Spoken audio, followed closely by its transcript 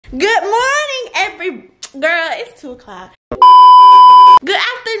Good morning, girl, it's 2 o'clock. Good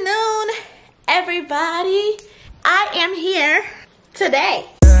afternoon, everybody. I am here today.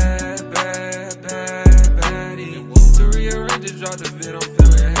 Saria Raine just dropped the vid, I'm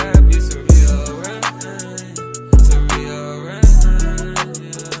feeling happy. Saria Raine, Saria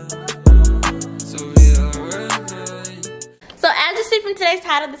Raine. So as you see from today's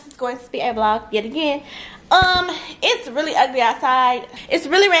title, this is going to be a vlog yet again. It's really ugly outside. It's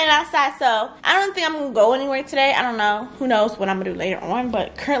really raining outside, so I don't think I'm gonna go anywhere today. I don't know. Who knows what I'm gonna do later on,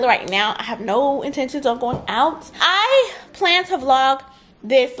 but currently right now I have no intentions of going out. I plan to vlog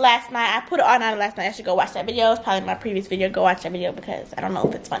this last night. I put it on last night. I should go watch that video. It's probably my previous video. Go watch that video because I don't know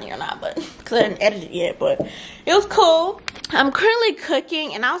if it's funny or not, but because I didn't edit it yet, but it was cool. I'm currently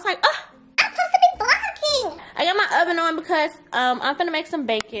cooking and I was like, oh, I'm supposed to be vlogging. I got my oven on because I'm gonna make some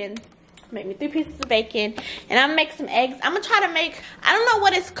bacon. Make me 3 pieces of bacon and I'm gonna make some eggs. I'm gonna try to make, I don't know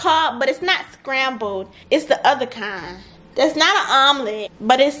what it's called, but it's not scrambled. It's the other kind. It's not an omelet,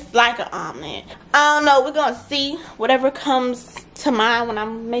 but it's like an omelet. I don't know. We're gonna see whatever comes to mind when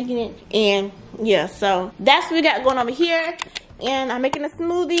I'm making it. And yeah, so that's what we got going over here. And I'm making a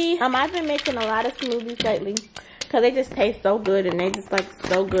smoothie. I've been making a lot of smoothies lately because they just taste so good and they just like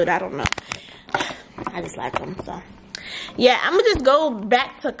so good. I don't know. I just like them, so. Yeah, I'm gonna just go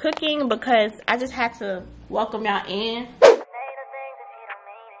back to cooking because I just had to welcome y'all in.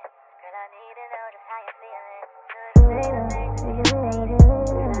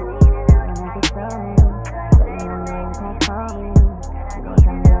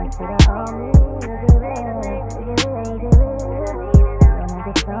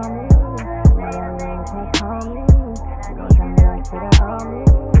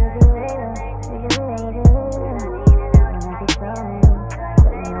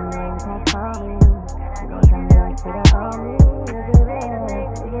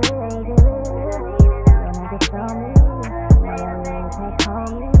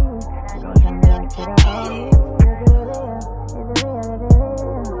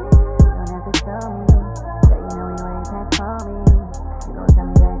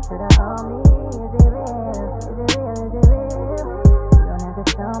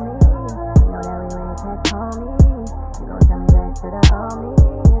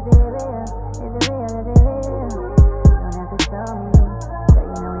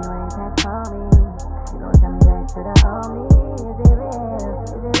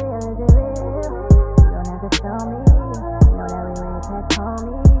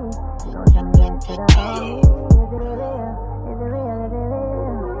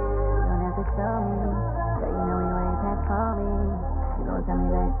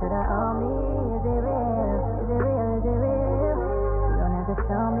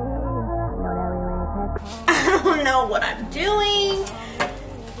 I don't know what I'm doing.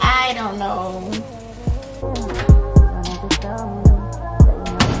 I don't know.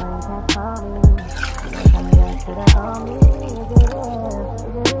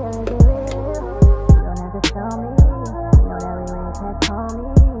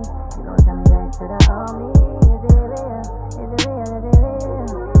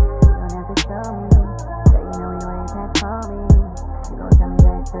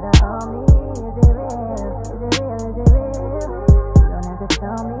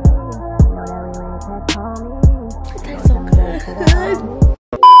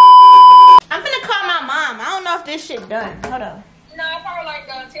 This shit done. Hold on. No, I probably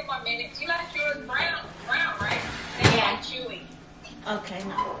like 10 more minutes. You like yours brown, right? And yeah, chewy. Okay,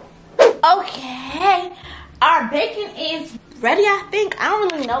 no. Okay, our bacon is ready. I think I don't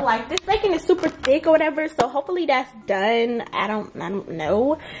really know. Like this bacon is super thick or whatever, so hopefully that's done. I don't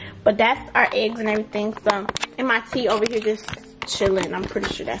know, but that's our eggs and everything. So, and my tea over here just chilling. I'm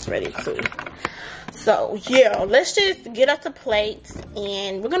pretty sure that's ready too. So yeah, let's just get us a plate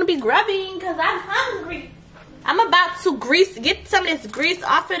and we're gonna be grubbing because I'm hungry. I'm about to get some of this grease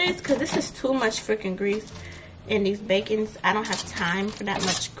off of this because this is too much freaking grease in these bacons. I don't have time for that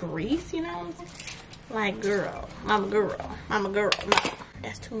much grease, you know what I'm saying? Like, girl, I'm a girl. No,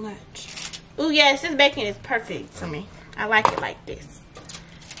 that's too much. Ooh, yes, this bacon is perfect for me. I like it like this.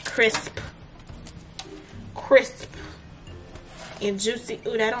 Crisp and juicy.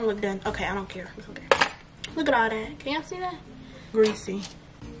 Ooh, that don't look done. Okay, I don't care. It's okay. Look at all that. Can y'all see that? Greasy.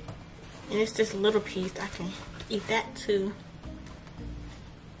 And it's this little piece. I can eat that too.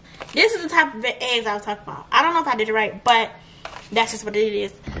 This is the type of eggs I was talking about. I don't know if I did it right, but that's just what it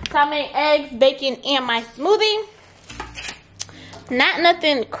is. So I made eggs, bacon, and my smoothie. Not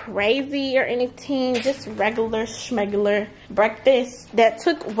nothing crazy or anything, just regular schmegular breakfast that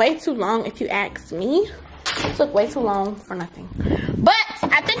took way too long if you ask me. It took way too long for nothing. But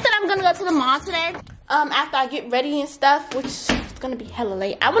I think the gonna go to the mall today. After I get ready and stuff, which is gonna be hella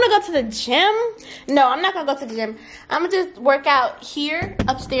late. I wanna go to the gym. No, I'm not gonna go to the gym. I'm gonna just work out here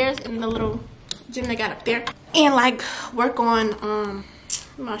upstairs in the little gym they got up there, and like work on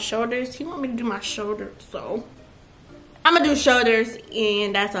my shoulders. He want me to do my shoulders, so I'm gonna do shoulders,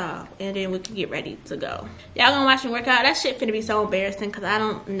 and that's all. And then we can get ready to go. Y'all gonna watch me work out. That shit finna be so embarrassing because I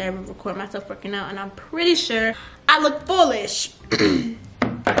don't never record myself working out, and I'm pretty sure I look foolish.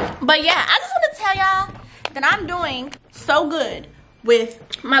 But yeah, I just want to tell y'all that I'm doing so good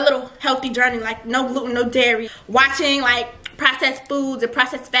with my little healthy journey, like no gluten, no dairy, watching like processed foods and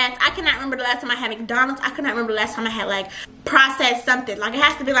processed fats. I cannot remember the last time I had McDonald's. I cannot remember the last time I had like processed something. Like it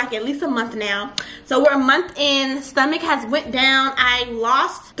has to be like at least a month now. So we're a month in. Stomach has went down. I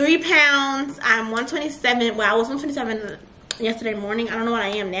lost 3 pounds. I'm 127. Well, I was 127 yesterday morning. I don't know what I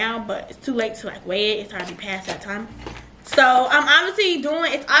am now, but it's too late to like weigh it. It's already past that time. So I'm obviously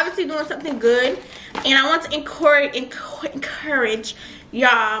doing something good, and I want to encourage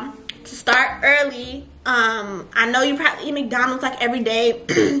y'all to start early. I know you probably eat McDonald's like every day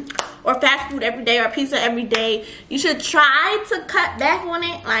or fast food every day or pizza every day. You should try to cut back on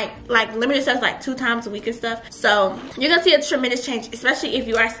it, like limit yourself like 2 times a week and stuff. So you're gonna see a tremendous change, especially if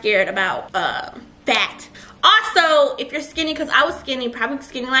you are scared about fat. Also, if you're skinny, because I was skinny, probably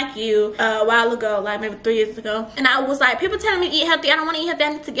skinny like you a while ago, like maybe 3 years ago, and I was like, people telling me to eat healthy. I don't want to eat healthy.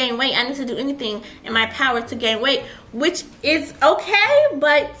 I need to gain weight. I need to do anything in my power to gain weight, which is okay,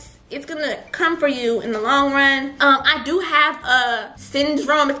 but it's gonna come for you in the long run. I do have a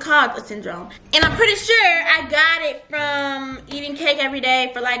syndrome. It's called a syndrome, and I'm pretty sure I got it from eating cake every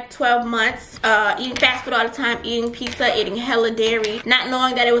day for like 12 months, eating fast food all the time, eating pizza, eating hella dairy, not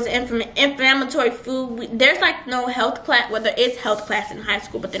knowing that it was an inflammatory food. There's like no health class, whether it's health class in high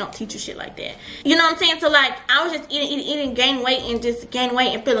school, but they don't teach you shit like that. You know what I'm saying? So like I was just eating, gain weight, and just gain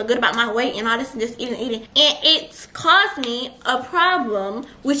weight and feeling good about my weight and all this, and just eating, and it's caused me a problem,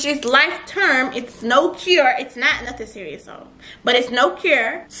 which is life term. It's no cure. It's not nothing serious though, but it's no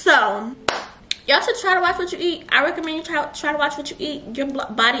cure. So y'all should try to watch what you eat. I recommend you try to watch what you eat. Your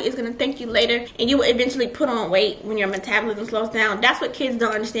body is going to thank you later, and you will eventually put on weight when your metabolism slows down. That's what kids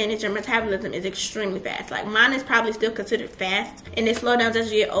don't understand, is your metabolism is extremely fast. Like mine is probably still considered fast, and it slows down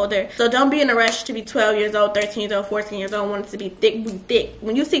as you get older. So don't be in a rush to be 12 years old, 13 years old, 14 years old, wanting to be thick, be thick.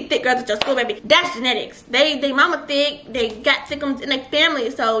 When you see thick girls at your school, baby, that's genetics. They mama thick, they got thickums in their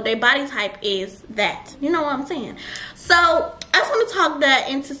family, so their body type is that. You know what I'm saying? So I just want to talk that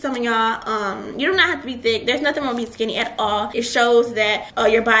into some of y'all. You do not have to be thick. There's nothing wrong with being skinny at all. It shows that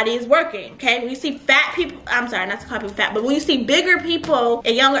your body is working, okay? When you see fat people, I'm sorry, not to call people fat, but when you see bigger people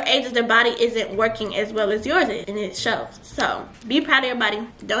at younger ages, their body isn't working as well as yours is, and it shows. So be proud of your body.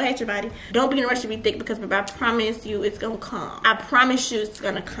 Don't hate your body. Don't be in a rush to be thick, because I promise you it's gonna come. I promise you it's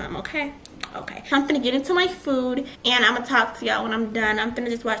gonna come, okay? Okay, I'm gonna get into my food, and I'm gonna talk to y'all when I'm done. I'm gonna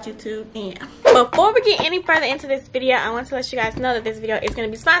just watch YouTube, and yeah. Before we get any further into this video, I want to let you guys know that this video is gonna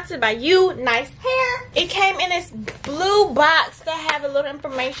be sponsored by UNice Hair. It came in this blue box that have a little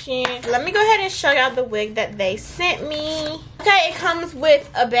information. Let me go ahead and show y'all the wig that they sent me. Okay, it comes with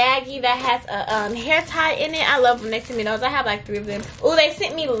a baggie that has a hair tie in it. I love when they send me those. I have like 3 of them. Oh, they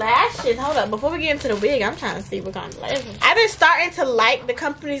sent me lashes. Hold up, before we get into the wig, I'm trying to see what kind of lashes. I've been starting to like the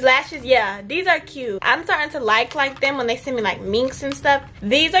company's lashes. Yeah, these are cute. I'm starting to like them when they send me like minks and stuff.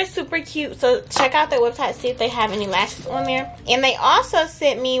 These are super cute, so check out their website, see if they have any lashes on there. And they also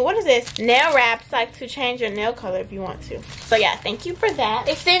sent me, what is this? Nail wraps, like to change your nail color if you want to. So yeah, thank you for that.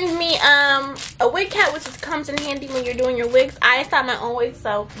 They send me a wig cap, which comes in handy when you're doing your wigs. I style my own wigs,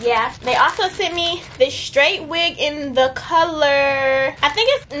 so yeah. They also sent me this straight wig in the color, I think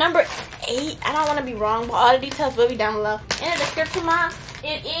it's number 8. I don't want to be wrong, but all the details will be down below in the description box.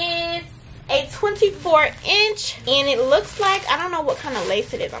 It is a 24-inch, and it looks like, I don't know what kind of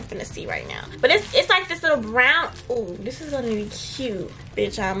lace it is. I'm finna see right now, but it's like this little brown. Ooh, this is gonna be cute,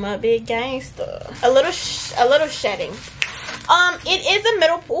 bitch. I'm a big gangster. A little shedding. It is a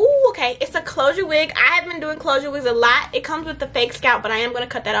middle. Ooh, okay. It's a closure wig. I have been doing closure wigs a lot. It comes with the fake scalp, but I am gonna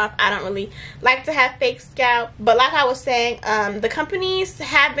cut that off. I don't really like to have fake scalp. But like I was saying, the companies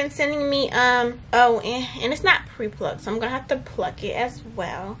have been sending me oh, and it's not pre-plucked, so I'm gonna have to pluck it as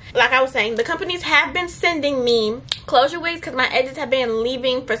well. Like I was saying, the companies have been sending me closure wigs because my edges have been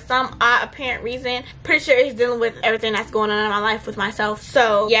leaving for some odd apparent reason. Pretty sure it's dealing with everything that's going on in my life with myself.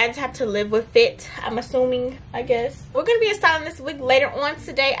 So yeah, I just have to live with it, I'm assuming, I guess. We're gonna be styling this wig later on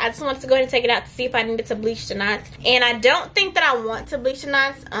today. I just wanted to go ahead and take it out to see if I needed to bleach the knots, and I don't think that I want to bleach the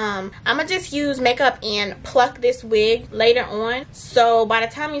knots. I'm gonna just use makeup and pluck this wig later on, so by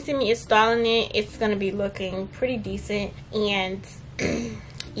the time you see me installing it, it's gonna be looking pretty decent. And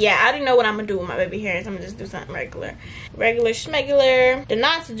yeah, I already know what I'm gonna do with my baby hairs. I'm gonna just do something regular. Regular schmegular. The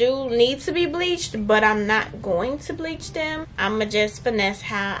knots do need to be bleached, but I'm not going to bleach them. I'm gonna just finesse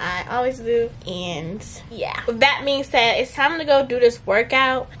how I always do. And yeah, with that being said, it's time to go do this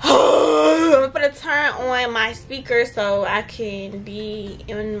workout. I'm gonna turn on my speaker so I can be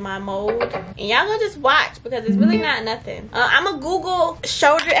in my mode. And y'all gonna just watch because it's really not nothing. I'm gonna Google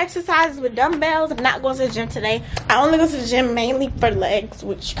shoulder exercises with dumbbells. I'm not going to the gym today. I only go to the gym mainly for legs,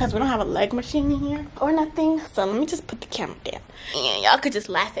 which because we don't have a leg machine in here or nothing. So let me just put the camera down. And y'all could just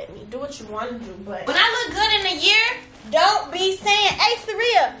laugh at me. Do what you want to do. But when I look good in a year, don't be saying, hey,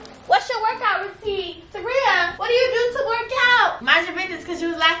 Saria, what's your workout routine? Saria, what do you do to work out? Mind your business because you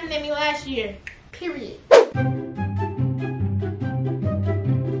was laughing at me last year. Period.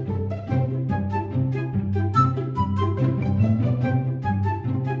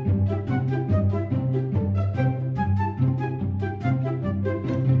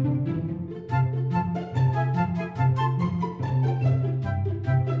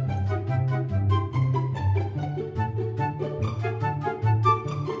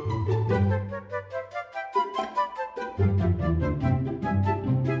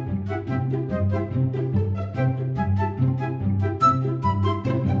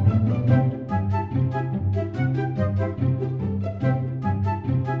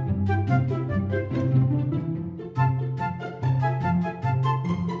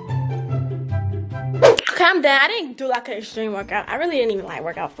 I'm done. I didn't do like an extreme workout. I really didn't even like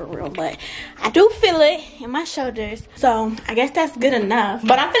work out for real, but I do feel it in my shoulders. So I guess that's good enough.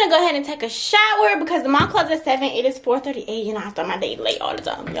 But I'm gonna go ahead and take a shower because the mom closes at 7. It is 4:38. You know, I start my day late all the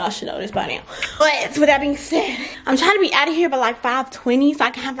time. Y'all should know this by now. But with that being said, I'm trying to be out of here by like 5:20 so I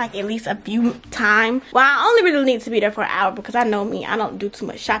can have like at least a few time. Well, I only really need to be there for an hour because I know me. I don't do too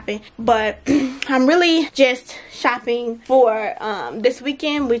much shopping. But I'm really just shopping for this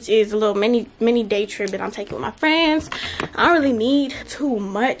weekend, which is a little mini day trip that I'm taking with my friends. I don't really need too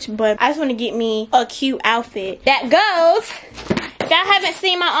much, but I just want to get me a cute outfit that goes, if y'all haven't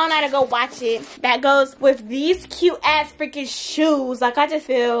seen my all night, go watch it, that goes with these cute ass freaking shoes. Like, I just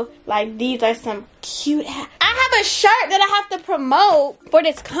feel like these are some cute ass. I have a shirt that I have to promote for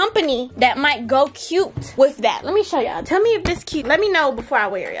this company that might go cute with that. Let me show y'all. Tell me if this cute. Let me know before I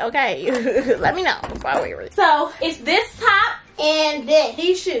wear it, okay? Let me know before I wear it. So it's this top and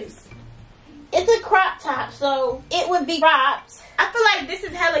these shoes. It's a crop top, so it would be cropped. I feel like this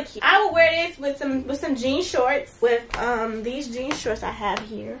is hella cute. I would wear this with some jean shorts, with these jean shorts I have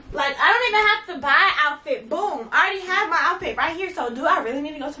here. Like, I don't even have to buy an outfit. Boom, I already have my outfit right here. So do I really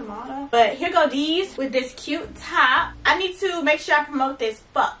need to go to the mall though? But here go these with this cute top. I need to make sure I promote this.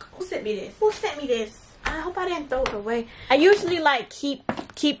 Fuck, who sent me this? Who sent me this? I hope I didn't throw it away. I usually like keep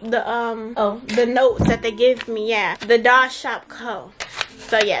the notes that they give me. Yeah, the Dodge Shop Co.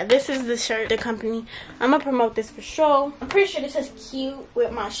 So yeah, this is the shirt, the company. I'm gonna promote this for sure. I'm pretty sure this is cute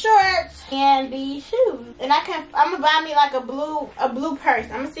with my shorts and these shoes. And I'm gonna buy me like a blue purse.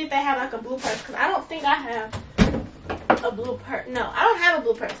 I'm gonna see if they have like a blue purse because I don't think I have a blue purse. No, I don't have a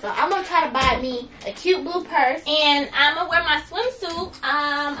blue purse. So I'm gonna try to buy me a cute blue purse. And I'm gonna wear my swimsuit.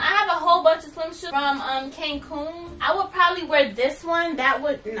 I have a whole bunch of swimsuits from Cancun. I would probably wear this one. That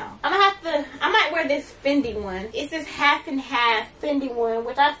would, no. I might wear this Fendi one. It's this half and half Fendi one,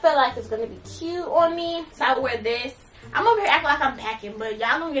 which I feel like is gonna be cute on me. So I would wear this. I'm over here acting like I'm packing, but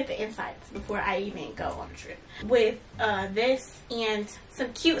y'all gonna get the insights before I even go on the trip. With this and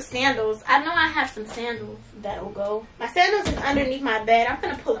some cute sandals. I know I have some sandals that will go. My sandals is underneath my bed. I'm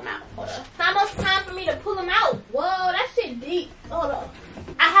gonna pull them out. Hold up. It's almost time for me to pull them out. Whoa, that shit deep. Hold up.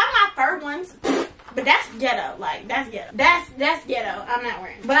 I have my fur ones, but that's ghetto. Like, that's ghetto. That's ghetto. I'm not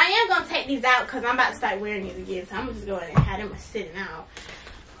wearing them. But I am gonna take these out because I'm about to start wearing these again. So I'm gonna just go ahead and have them sitting out.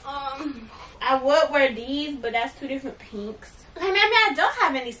 I would wear these, but that's two different pinks. Okay, maybe I don't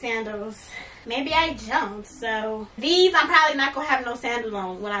have any sandals. Maybe I don't. So these, I'm probably not gonna have no sandals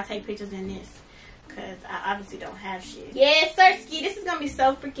on when I take pictures in this, because I obviously don't have shit. Yes, Sirski, this is gonna be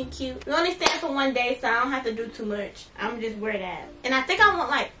so freaking cute. We only stand for one day, so I don't have to do too much. I'm gonna just wear that. And I think I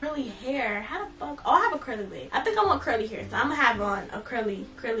want like curly hair. How the fuck? Oh, I have a curly wig. I think I want curly hair, so I'm gonna have on a curly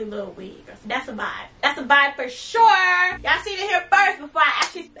little wig. That's a vibe. That's a vibe for sure. Y'all see it here first before I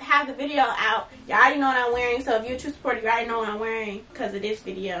actually have the video out. Y'all already know what I'm wearing, so if you're a true supporter, you already know what I'm wearing because of this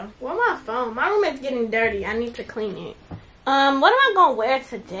video. Where's my phone? My room is getting dirty. I need to clean it. What am I gonna wear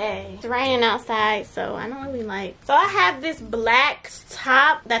today? It's raining outside, so I don't really like. So I have this black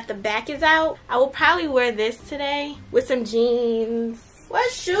top that the back is out. I will probably wear this today with some jeans What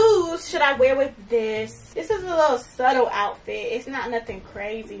shoes should I wear with this? This is a little subtle outfit. It's not nothing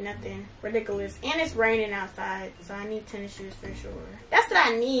crazy, nothing ridiculous. And it's raining outside, so I need tennis shoes for sure. That's what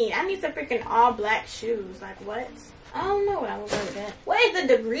I need. I need some freaking all black shoes. Like what? I don't know what I would wear with that. What is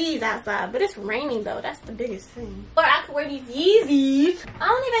the degrees outside? But it's raining though. That's the biggest thing. Or I could wear these Yeezys. I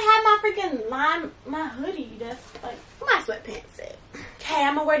don't even have my freaking my hoodie. That's like my sweatpants at. Okay,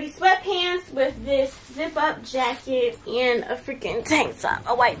 I'm gonna wear these sweatpants with this zip up jacket and a freaking tank top,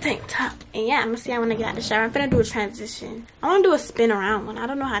 a white tank top. And yeah, I'm gonna see how when I get out the shower. I'm finna do a transition. I wanna do a spin around one. I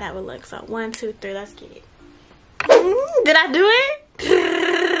don't know how that would look. So 1, 2, 3, let's get it. Did I do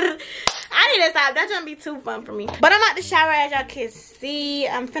it? I need to stop. That's gonna be too fun for me. But I'm out the shower, as y'all can see.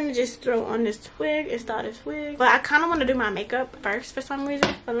 I'm finna just throw on this twig, install this wig. But I kind of want to do my makeup first for some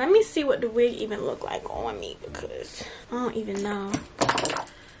reason. But let me see what the wig even look like on me, because I don't even know.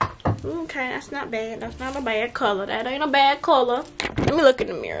 Okay, that's not bad. That's not a bad color. That ain't a bad color. Let me look in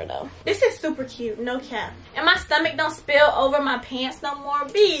the mirror though. This is super cute, no cap. And my stomach don't spill over my pants no more.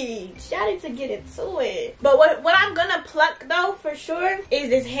 Bitch, y'all need to get into it. But what I'm gonna pluck though for sure is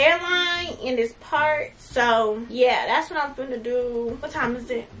this hairline and this part. So yeah, that's what I'm gonna do. What time is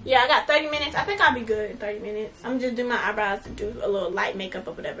it? Yeah, I got 30 minutes. I think I'll be good in 30 minutes. I'm just doing my eyebrows to do a little light makeup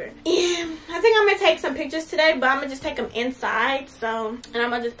or whatever. And I think I'm gonna take some pictures today, but I'm gonna just take them inside. So, and I'm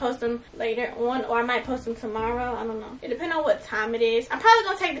gonna just post them later on, or I might post them tomorrow. I don't know. It depends on what time it is. I'm probably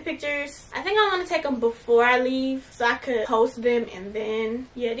gonna take the pictures. I think I want to take them before I leave so I could post them, and then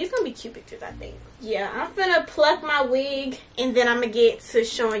yeah, these gonna be cute pictures, I think. Yeah, I'm gonna pluck my wig and then I'm gonna get to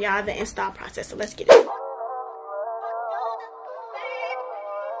showing y'all the install process. So let's get it.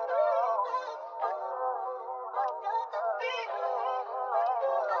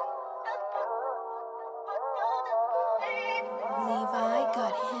 Levi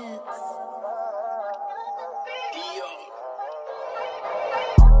got hits.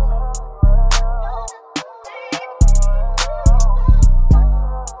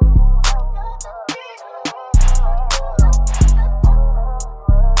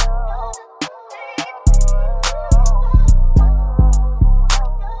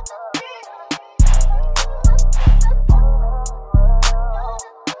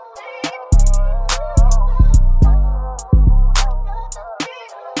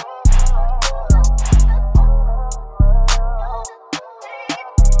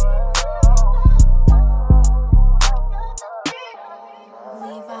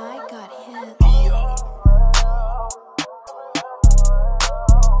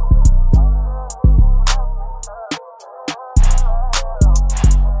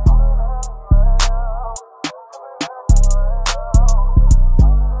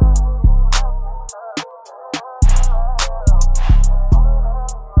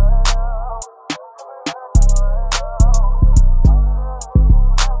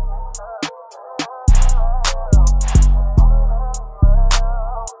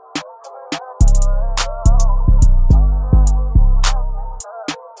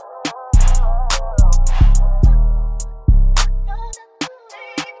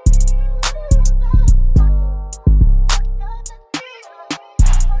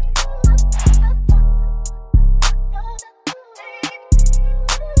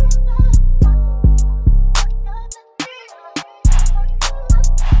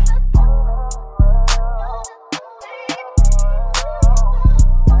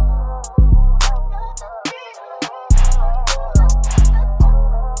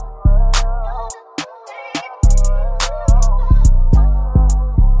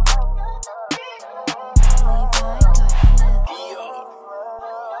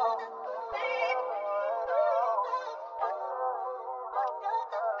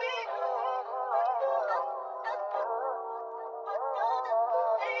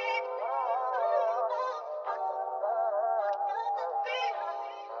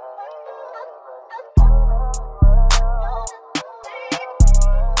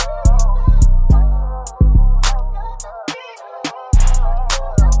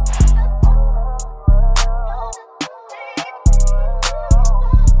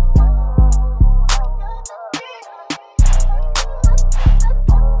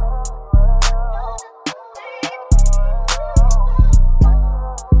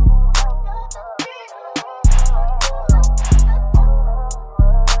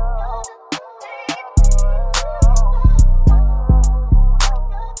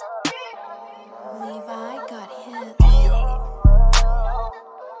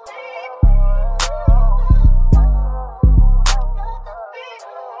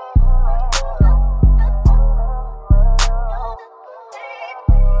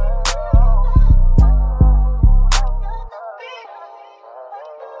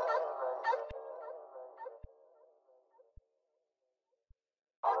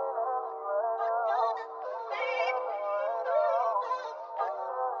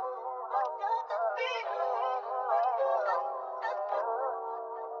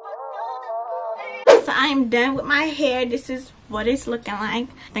 So I am done with my hair. This is what it's looking like.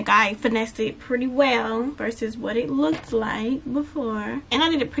 I think I finessed it pretty well versus what it looked like before. And I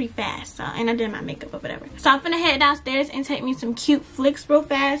did it pretty fast, so, and I did my makeup or whatever. So I'm gonna head downstairs and take me some cute flicks real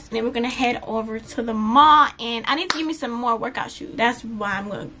fast. And then we're gonna head over to the mall, and I need to give me some more workout shoes. That's why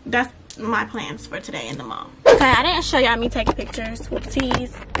that's my plans for today in the mall. Okay, I didn't show y'all me taking pictures with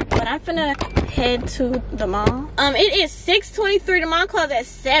tees, but I'm finna head to the mall. It is 6:23. The mall closed at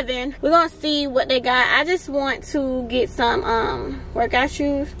 7. We're gonna see what they got. I just want to get some workout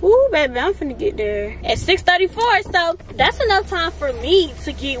shoes. Ooh, baby, I'm finna get there at 6:34. So that's enough time for me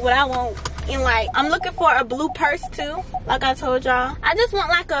to get what I want. And like, I'm looking for a blue purse too, like I told y'all. I just want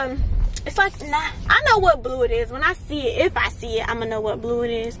like a, it's like, nah, I know what blue it is. When I see it, if I see it, I'm gonna know what blue it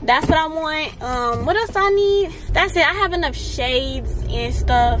is. That's what I want. What else I need? That's it. I have enough shades and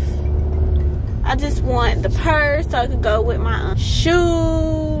stuff. I just want the purse so it could go with my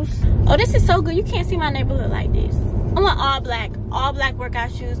shoes. Oh, this is so good. You can't see my neighborhood like this. I want all black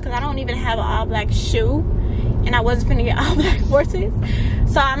workout shoes because I don't even have an all black shoe. And I wasn't finna get all black forces.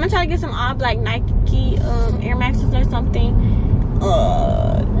 So I'm gonna try to get some all black Nike Air Maxes or something.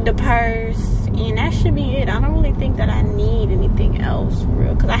 The purse, and that should be it. I don't really think that I need anything else for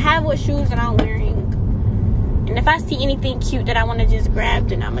real, because I have what shoes that I'm wearing. And if I see anything cute that I want to just grab,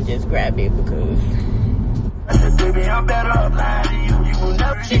 then I'm gonna just grab it because baby, I'm better apply to you. You will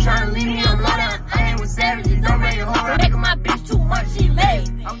never keep trying to leave me alone. I ain't with savages, don't make it hard. Making my bitch too much, she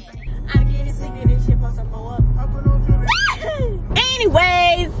lazy. I'm getting sick of this shit, supposed to blow up.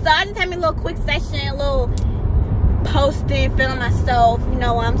 Anyways, so I just had me a little quick session, a little posting, feeling myself, you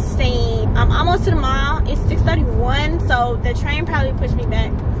know what I'm saying. I'm almost to the mall. It's 6:31, so the train probably pushed me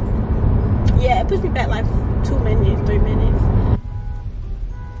back. Yeah, it pushed me back like 2 minutes, 3 minutes.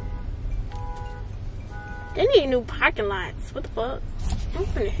 They need new parking lots. What the fuck? I'm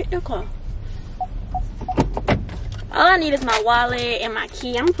finna hit the car. All I need is my wallet and my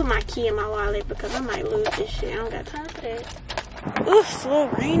key. I'm gonna put my key in my wallet because I might lose this shit. I don't got time for that. Oof, it's a little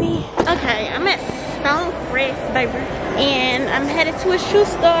rainy. Okay, I'm at Stonecrest, baby, and I'm headed to a shoe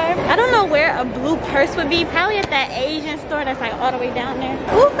store. I don't know where a blue purse would be. Probably at that Asian store that's like all the way down there.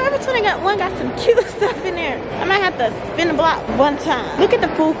 Ooh, Forever 21 got some cute stuff in there. I might have to spin the block one time. Look at the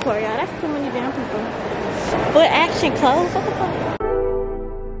food court, y'all. That's too many damn people. Foot action clothes. What the fuck?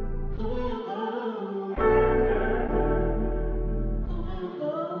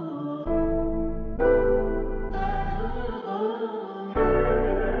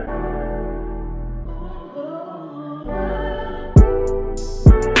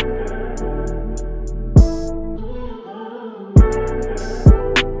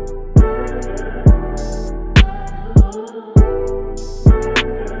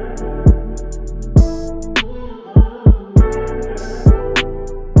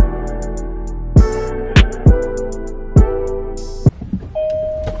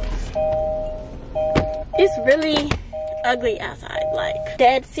 It's really ugly outside, like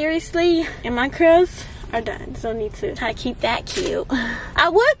dead seriously, and my curls are done, so I need to try to keep that cute. I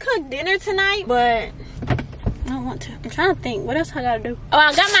would cook dinner tonight, but I don't want to. I'm trying to think what else I gotta do. Oh,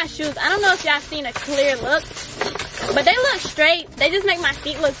 I got my shoes. I don't know if y'all seen a clear look, but they look straight. They just make my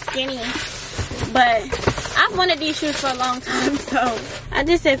feet look skinny, but I've wanted these shoes for a long time, so I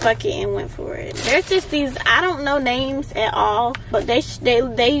just said fuck it and went for it. There's just these, I don't know names at all, but they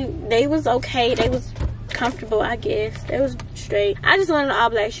was okay. They was comfortable, I guess. They was straight. I just wanted an all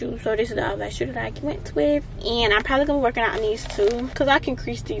black shoe, so this is the all black shoe that I went with, and I'm probably gonna be working out on these too, because I can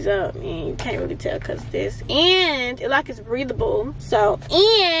crease these up and you can't really tell because this, and it like it's breathable, so,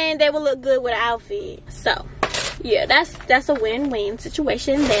 and they will look good with an outfit. So yeah, that's a win-win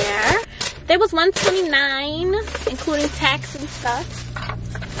situation there. They was $129 including tax and stuff.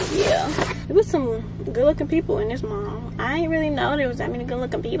 Yeah, there was some good looking people in this mall. I didn't really know there was that many good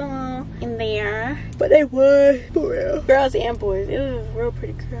looking people in there, but they was, for real. Girls and boys. It was a real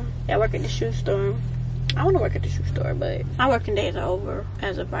pretty girl. I work at the shoe store. I want to work at the shoe store, but my working days are over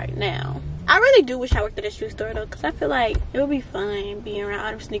as of right now. I really do wish I worked at a shoe store though, because I feel like it would be fun being around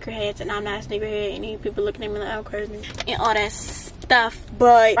all them sneakerheads, and I'm not a sneakerhead, and these people looking at me like I'm crazy and all that stuff.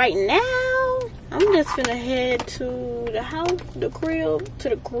 But right now, I'm just gonna head to the house, the crib, to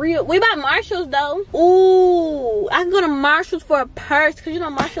the crib. We buy Marshalls though. Ooh, I can go to Marshalls for a purse, because you know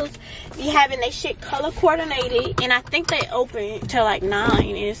Marshalls be having their shit color coordinated, and I think they open till like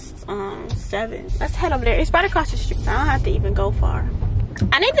 9. It's 7. Let's head over there. It's right across the street. I don't have to even go far.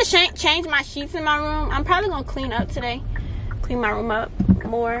 I need to change my sheets in my room. I'm probably gonna clean up today, clean my room up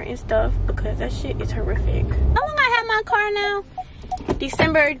more and stuff, because that shit is horrific. How long I have my car now?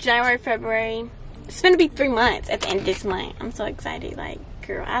 December, January, February. It's gonna be 3 months at the end of this month. I'm so excited. Like,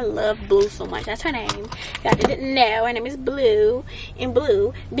 Girl, I love Blue so much. That's her name. Y'all didn't know. Her name is Blue. And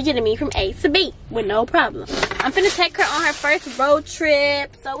Blue be getting me from A to B with no problem. I'm finna take her on her first road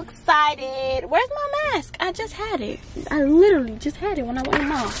trip. So excited. Where's my mask? I just had it. I literally just had it when I went to the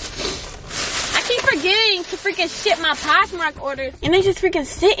mall. I keep forgetting to freaking ship my Poshmark orders. And they just freaking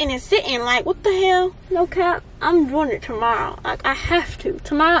sitting and sitting. Like, what the hell? No cap. I'm doing it tomorrow. Like, I have to.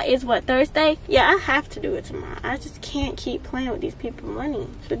 Tomorrow is what, Thursday? Yeah, I have to do it tomorrow. I just can't keep playing with these people's money.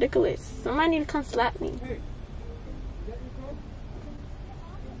 It's ridiculous. Somebody need to come slap me.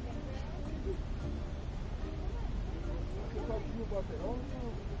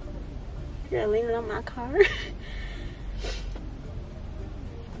 You're leaning on my car.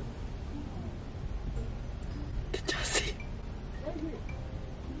 Did y'all see?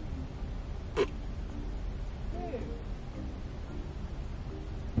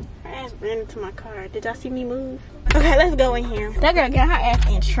 Her ass ran into my car. Did y'all see me move? Okay, let's go in here. That girl got her ass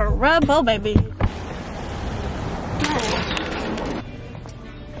in trouble, baby.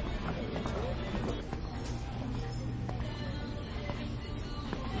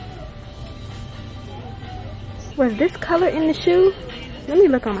 Was this color in the shoe? Let me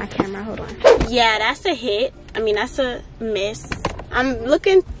look on my camera, hold on. Yeah, that's a hit. I mean, that's a miss. I'm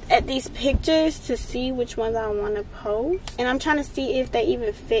looking at these pictures to see which ones I want to post. And I'm trying to see if they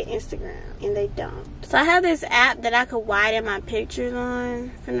even fit Instagram. And they don't. So I have this app that I could widen my pictures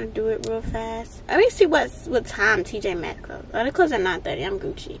on. I'm gonna do it real fast. Let me see what time TJ Maxx closed. Oh, they close at 9:30. I'm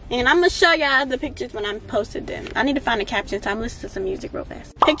Gucci. And I'm gonna show y'all the pictures when I posted them. I need to find the caption, so I'm listening to some music real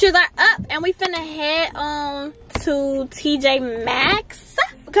fast. Pictures are up, and we finna head on to TJ Maxx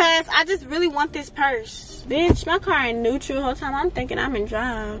because I just really want this purse. Bitch, my car in neutral the whole time. I'm thinking I'm in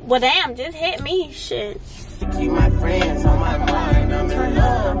drive. Well, damn, just hit me. Shit. Keep my friends on my mind. I'm in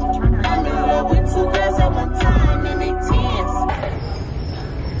love. I'm in love with two girls at one time and they tense.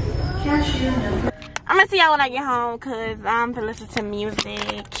 I'm gonna see y'all when I get home because I'm gonna listen to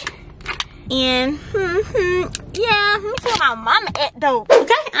music. And yeah, let me see what my mama at though.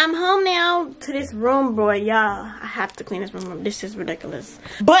 Okay, I'm home now to this room, boy. Y'all, I have to clean this room. This is ridiculous.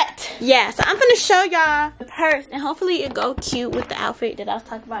 But yeah, so I'm gonna show y'all the purse and hopefully it go cute with the outfit that I was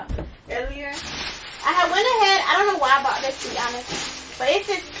talking about earlier. I had went ahead, I don't know why I bought this, to be honest, but it's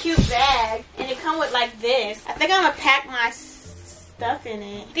this cute bag and it come with like this. I think I'm gonna pack my stuff in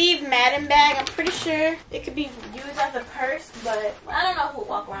it. Steve Madden bag, I'm pretty sure it could be used as a purse, but I don't know who would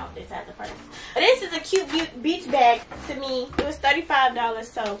walk around with this as a purse. But this is a cute beach bag to me. It was $35,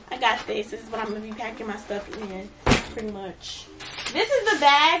 so I got this. This is what I'm gonna be packing my stuff in, pretty much. This is the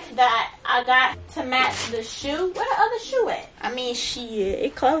bag that I got to match the shoe. Where the other shoe at? I mean, shit,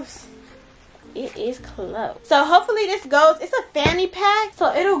 it close. It is close. So hopefully this goes, it's a fanny pack,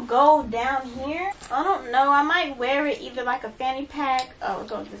 so it'll go down here. I don't know, I might wear it either like a fanny pack. Oh, it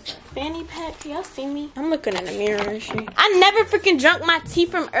goes this way. Fanny pack, y'all see me? I'm looking in the mirror and shit. I never freaking drunk my tea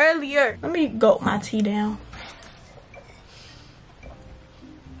from earlier. Let me gulp my tea down.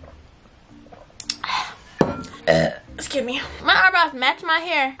 Excuse me. My eyebrows match my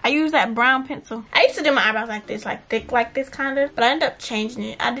hair. I use that brown pencil. I used to do my eyebrows like this, like thick like this kind of, but I ended up changing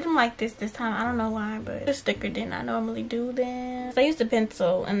it. I did them like this time. I don't know why, but it's thicker than I normally do them. So I used the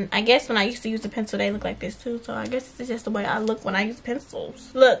pencil, and I guess when I used to use the pencil, they look like this too. So I guess it's just the way I look when I use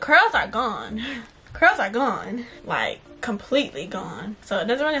pencils. Look, curls are gone. Curls are gone. Like, completely gone. So it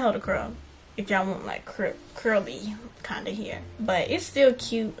doesn't really hold a curl if y'all want like curly kind of hair, but it's still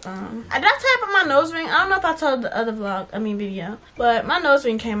cute. I did not tap on my nose ring. I don't know if I told the other video, but my nose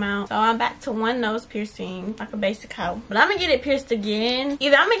ring came out, so I'm back to one nose piercing, like a basic hoe. But I'm gonna get it pierced again.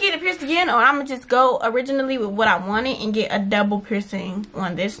 Either I'm gonna get it pierced again, or I'm gonna just go originally with what I wanted and get a double piercing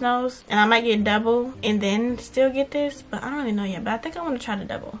on this nose. And I might get double and then still get this, but I don't really know yet. But I think I want to try the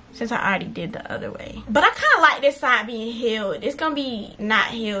double since I already did the other way. But I kind of like this side being healed. It's gonna be not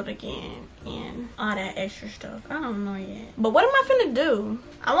healed again and all that extra stuff. I don't know yet. But what am I finna do?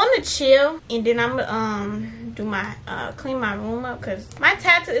 I want to chill, and then I'm gonna do my clean my room up because my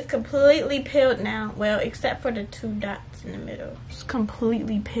tattoo is completely peeled now. Well, except for the 2 dots in the middle. It's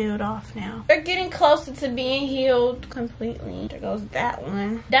completely peeled off now. They're getting closer to being healed completely. There goes that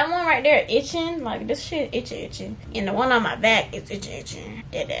one. That one right there itching. Like, this shit itching. And the one on my back is itching.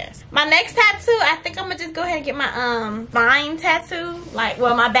 Dead ass. My next tattoo, I think I'm gonna just go ahead and get my spine tattoo. Like,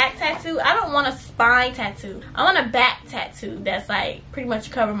 well, my back tattoo. I don't want a spine tattoo. I want a back tattoo that's like pretty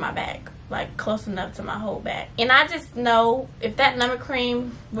much cover my back, like close enough to my whole back. And I just know if that number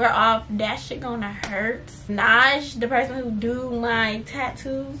cream wear off, that shit gonna hurt. Naj, the person who do my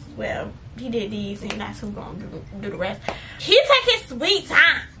tattoos, well, he did these and that's who's gonna do the rest. He take his sweet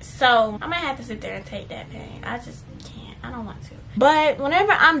time, so I might have to sit there and take that pain. I just can't. I don't want to. But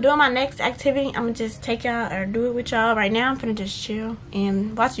whenever I'm doing my next activity, I'm gonna just take y'all or do it with y'all. Right now, I'm finna just chill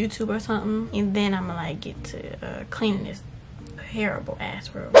and watch YouTube or something. And then I'm gonna like get to cleaning this terrible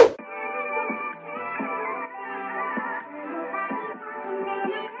ass room.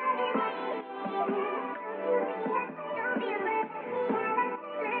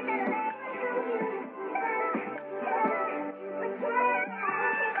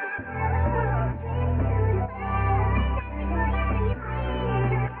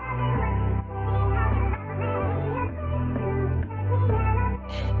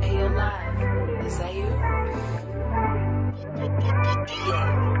 Is that you?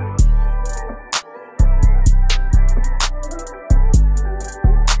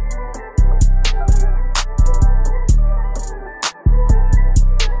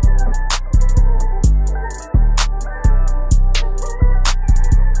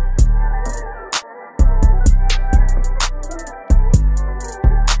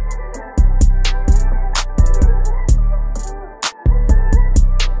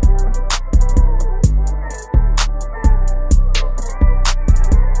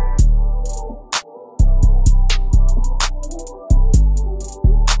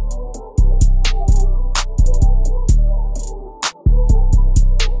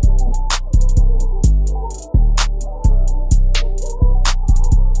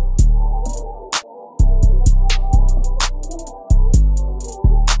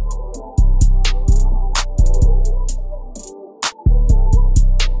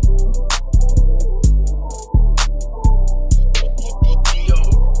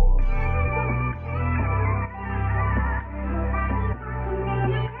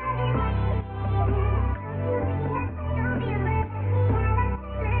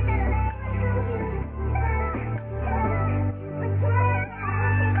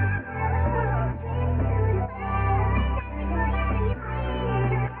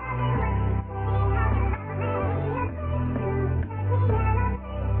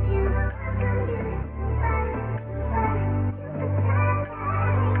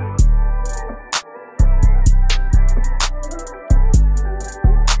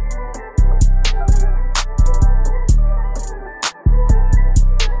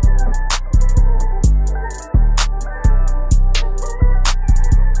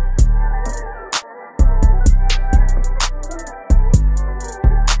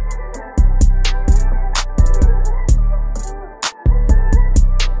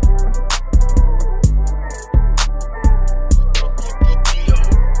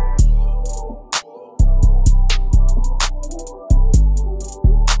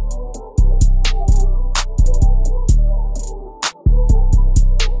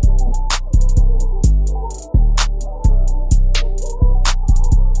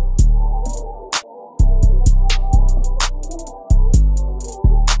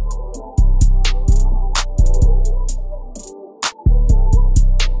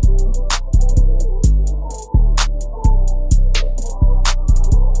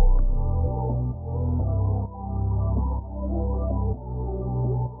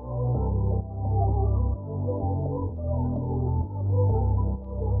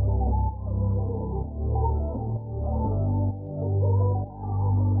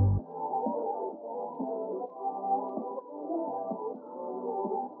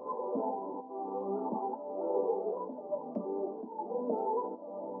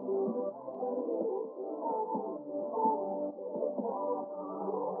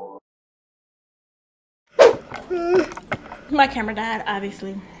 My camera died,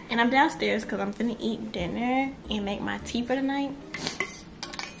 obviously. And I'm downstairs because I'm finna eat dinner and make my tea for the night.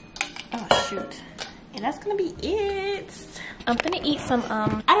 Oh, shoot. And that's gonna be it. I'm finna eat some,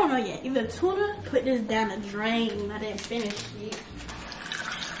 I don't know yet. Either tuna, put this down the drain. I didn't finish it.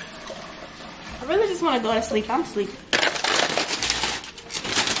 I really just wanna go to sleep. I'm sleepy.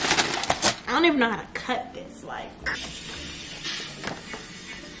 I don't even know how to cut this, like.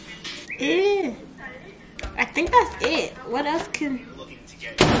 Ew. I think that's it. What else can...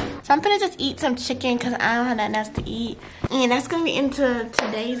 So I'm gonna just eat some chicken because I don't have nothing else to eat. And that's gonna be into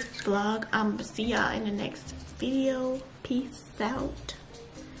today's vlog. See y'all in the next video. Peace out.